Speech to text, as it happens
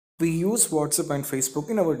We use WhatsApp and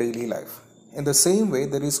Facebook in our daily life. In the same way,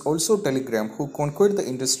 there is also Telegram who conquered the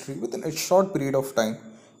industry within a short period of time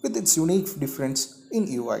with its unique difference in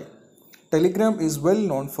UI. Telegram is well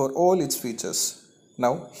known for all its features.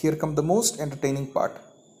 Now, here come the most entertaining part.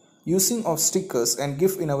 Using of stickers and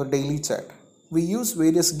GIF in our daily chat. We use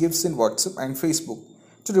various GIFs in WhatsApp and Facebook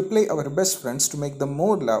to reply our best friends to make them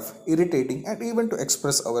more laugh, irritating and even to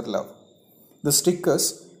express our love. The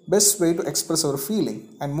stickers, best way to express our feeling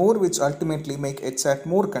and more, which ultimately make a chat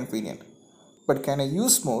more convenient. But can I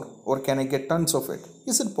use more or can I get tons of it?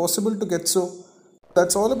 Is it possible to get so?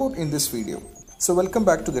 That's all about in this video. So welcome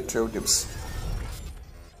back to Get Your Tips.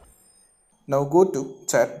 Now go to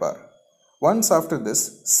chat bar. Once after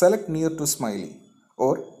this, select near to smiley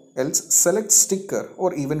or else select sticker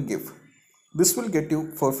or even GIF. This will get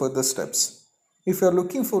you for further steps. If you are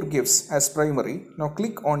looking for GIFs as primary, now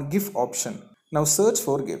click on GIF option. Now search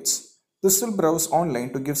for GIFs. This will browse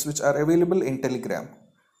online to GIFs which are available in Telegram.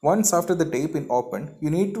 Once after the tab is opened, you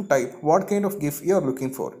need to type what kind of GIF you are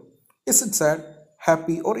looking for. Is it sad,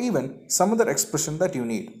 happy or even some other expression that you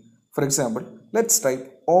need? For example, let's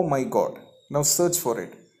type oh my god. Now search for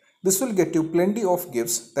it. This will get you plenty of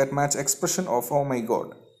GIFs that match expression of oh my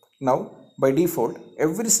god. Now, by default,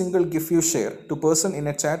 every single GIF you share to person in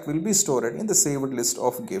a chat will be stored in the saved list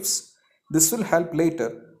of GIFs. This will help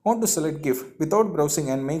later on to select GIF without browsing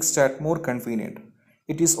and makes chat more convenient.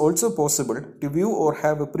 It is also possible to view or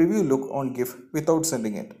have a preview look on GIF without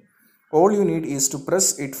sending it. All you need is to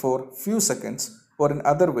press it for few seconds or in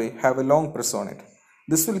other way have a long press on it.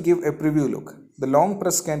 This will give a preview look. The long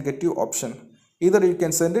press can get you option. Either you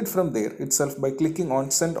can send it from there itself by clicking on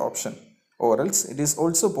send option, or else it is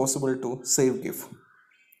also possible to save GIF.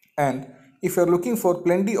 And if you are looking for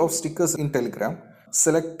plenty of stickers in Telegram,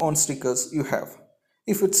 select on stickers you have.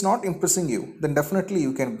 If it's not impressing you, then definitely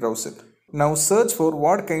you can browse it. Now search for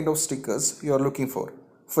what kind of stickers you are looking for.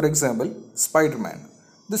 For example, Spider-Man.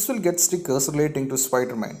 This will get stickers relating to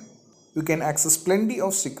Spider-Man. You can access plenty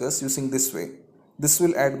of stickers using this way. This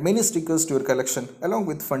will add many stickers to your collection along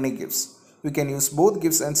with funny GIFs. You can use both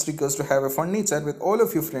GIFs and stickers to have a funny chat with all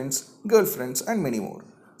of your friends, girlfriends and many more.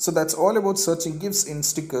 So that's all about searching GIFs in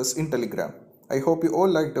stickers in Telegram. I hope you all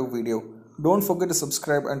liked the video. Don't forget to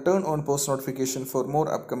subscribe and turn on post notification for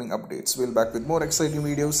more upcoming updates. We'll back with more exciting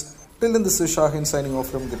videos. Till then, this is Shahin signing off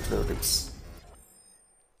from Get Your Tips.